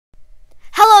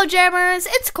Hello Jammers,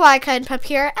 it's QuietKindPup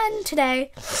here, and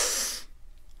today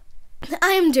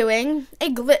I am doing a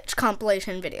glitch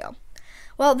compilation video.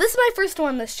 Well, this is my first one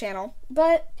on this channel,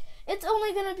 but it's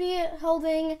only going to be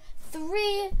holding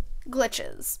 3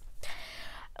 glitches.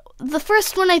 The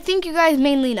first one I think you guys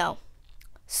mainly know.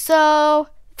 So,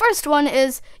 first one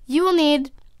is you will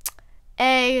need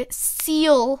a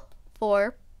seal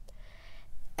for,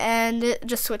 and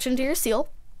just switch into your seal.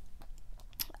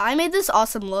 I made this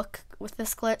awesome look with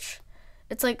this glitch.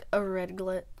 It's like a red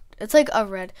glitch. It's like a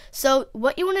red. So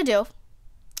what you want to do,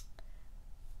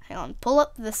 hang on, pull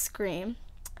up the screen,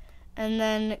 and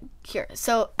then here.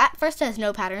 So at first it has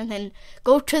no pattern, then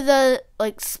go to the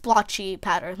like splotchy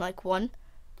pattern, like 1,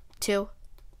 2,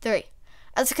 3.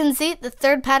 As you can see, the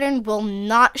third pattern will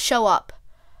not show up.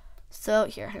 So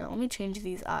here, hang on, let me change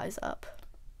these eyes up.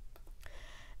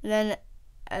 And then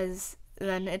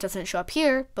then it doesn't show up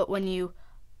here, but when you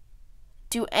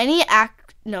do any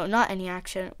not any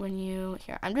action, when you,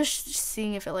 here, I'm just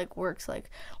seeing if it like works like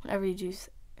whenever you do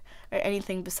or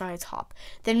anything besides hop.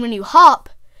 Then when you hop,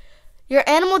 your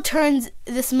animal turns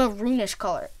this maroonish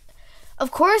color.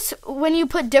 Of course, when you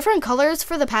put different colors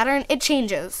for the pattern, it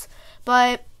changes,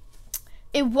 but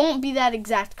it won't be that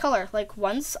exact color. Like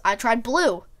once I tried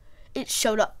blue, it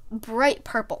showed up bright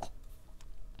purple.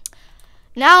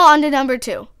 Now on to number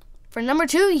 2. For number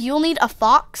 2, you'll need a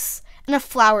fox and a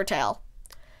flower tail.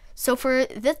 So for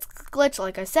this glitch,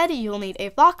 like I said, you'll need a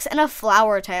fox and a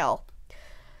flower tail.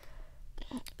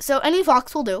 So any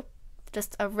fox will do.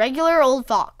 Just a regular old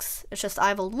fox. It's just I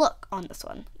have a look on this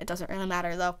one. It doesn't really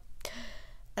matter though.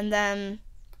 And then,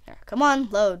 here, come on,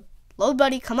 load. Load,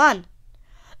 buddy, come on.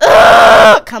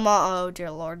 Come on, oh dear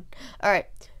Lord. Alright,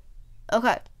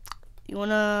 okay. You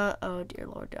wanna, oh dear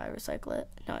Lord, did I recycle it?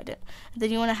 No, I didn't. Then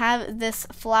you wanna have this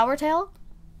flower tail.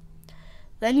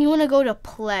 Then you wanna go to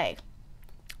play.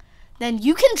 Then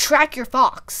you can track your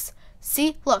fox.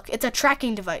 See, look, it's a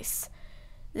tracking device.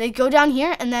 They go down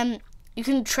here and then you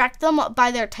can track them by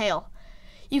their tail.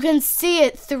 You can see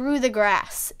it through the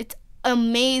grass. It's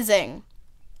amazing.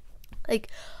 Like,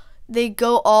 they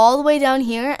go all the way down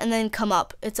here and then come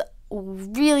up. It's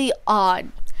really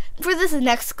odd. For this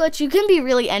next glitch, you can be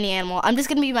really any animal. I'm just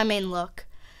going to be my main look.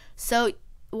 So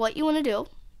what you want to do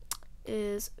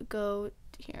is go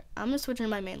here. I'm going to switch into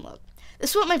my main look.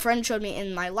 This is what my friend showed me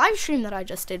in my live stream that I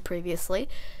just did previously.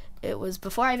 It was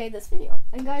before I made this video.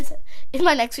 And guys, in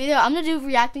my next video, I'm going to do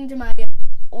reacting to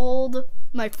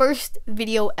my first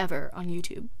video ever on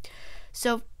YouTube.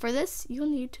 So for this,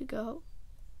 you'll need to go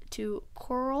to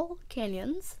Coral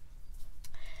Canyons.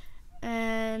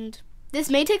 And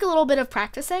this may take a little bit of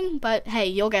practicing, but hey,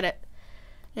 you'll get it.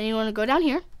 Then you want to go down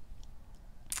here.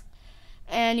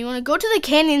 And you want to go to the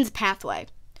canyon's pathway.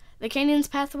 The canyon's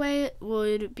pathway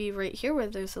would be right here where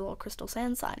there's a little crystal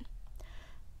sand sign.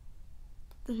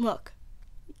 Then look,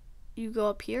 you go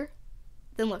up here.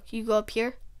 Then look, you go up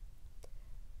here.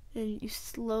 Then you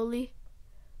slowly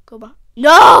go by.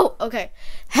 No! Okay,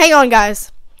 hang on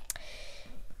guys.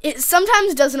 It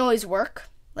sometimes doesn't always work.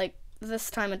 Like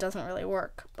this time it doesn't really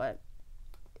work, but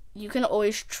you can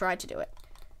always try to do it.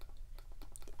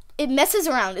 It messes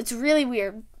around. It's really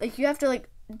weird. Like you have to like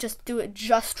just do it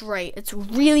just right. It's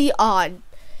really odd.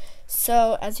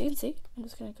 So as you can see, I'm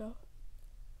just gonna go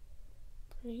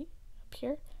right up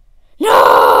here.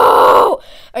 No!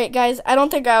 Alright guys, I don't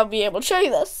think I'll be able to show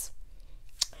you this.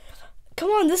 Come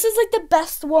on, this is like the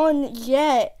best one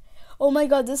yet. Oh my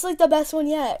god, this is like the best one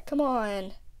yet. Come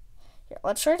on. Here,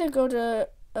 let's try to go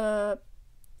to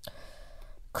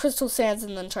Crystal Sands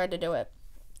and then try to do it.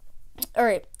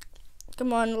 Alright.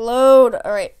 Come on, load.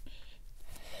 Alright.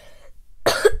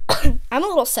 I'm a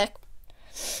little sick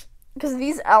because of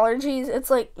these allergies.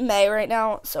 It's like May right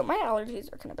now, so my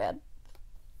allergies are kind of bad.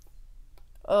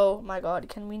 Oh my god,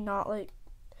 can we not like...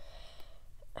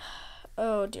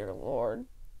 Oh dear Lord.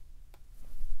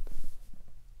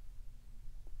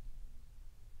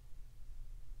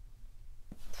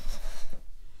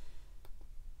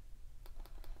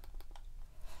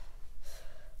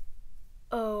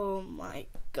 Oh my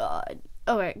god.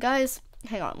 Alright guys,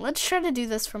 hang on. Let's try to do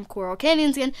this from Coral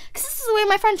Canyons again, because this is the way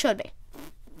my friend showed me.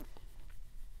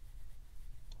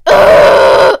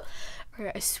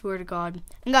 Alright, I swear to god.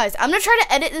 And guys, I'm going to try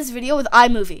to edit this video with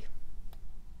iMovie.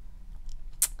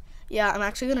 Yeah, I'm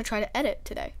actually going to try to edit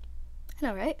today. I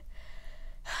know, right?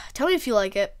 Tell me if you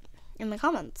like it in the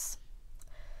comments.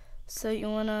 So you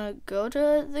want to go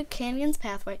to the canyon's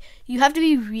pathway. You have to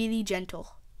be really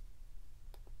gentle.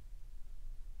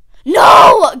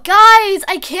 No! Guys,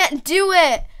 I can't do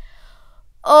it!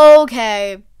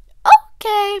 Okay.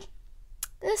 Okay.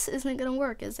 This isn't gonna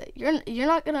work, is it? You're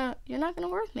not gonna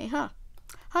work with me, huh?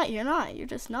 Huh, you're not. You're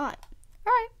just not.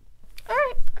 Alright.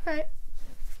 Alright. Alright.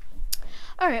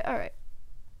 Alright, alright.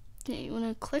 Okay, you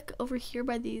wanna click over here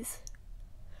by these?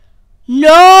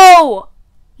 No!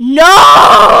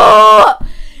 No!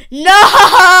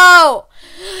 No!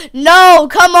 No,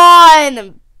 come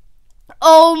on!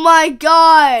 Oh my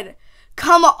god!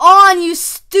 Come on, you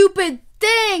stupid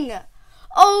thing!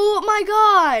 Oh my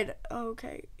god!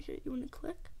 Okay, here, you wanna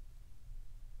click?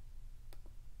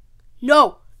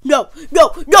 No! No!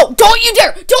 No! No! Don't you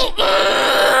dare!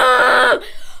 Don't!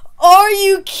 Are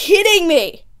you kidding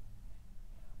me?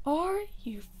 Are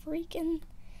you freaking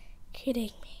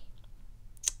kidding me?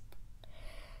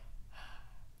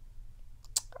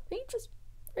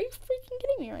 Are you freaking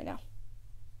kidding me right now?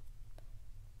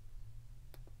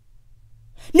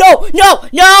 No! No!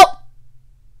 No!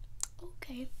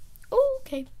 Okay.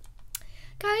 Okay.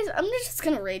 Guys, I'm just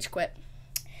gonna rage quit.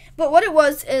 But what it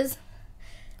was is,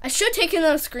 I should have taken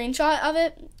a screenshot of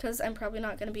it, because I'm probably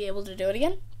not gonna be able to do it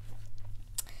again.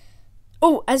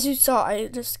 Oh, as you saw, I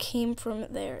just came from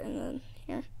there and then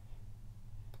here.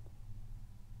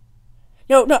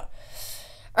 No, no.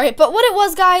 Alright, but what it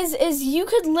was, guys, is you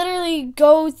could literally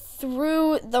go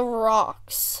through the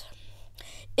rocks.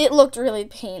 It looked really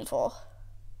painful.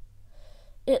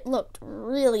 It looked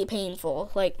really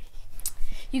painful. Like,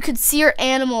 you could see your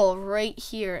animal right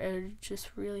here. It was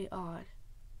just really odd.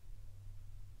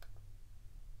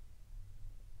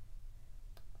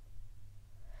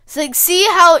 So, like, see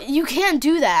how you can't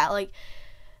do that. Like,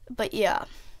 but yeah.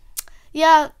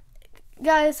 Yeah,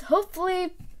 guys,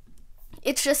 hopefully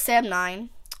it's just Sam 9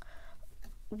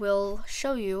 will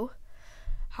show you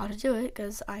how to do it,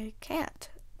 because I can't.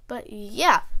 But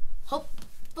yeah,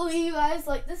 hopefully you guys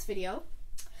like this video.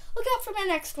 Look out for my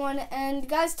next one, and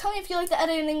guys, tell me if you like the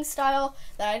editing style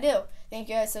that I do. Thank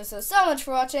you guys so much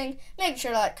for watching. Make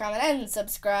sure to like, comment, and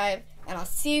subscribe, and I'll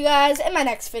see you guys in my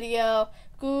next video.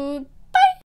 Good.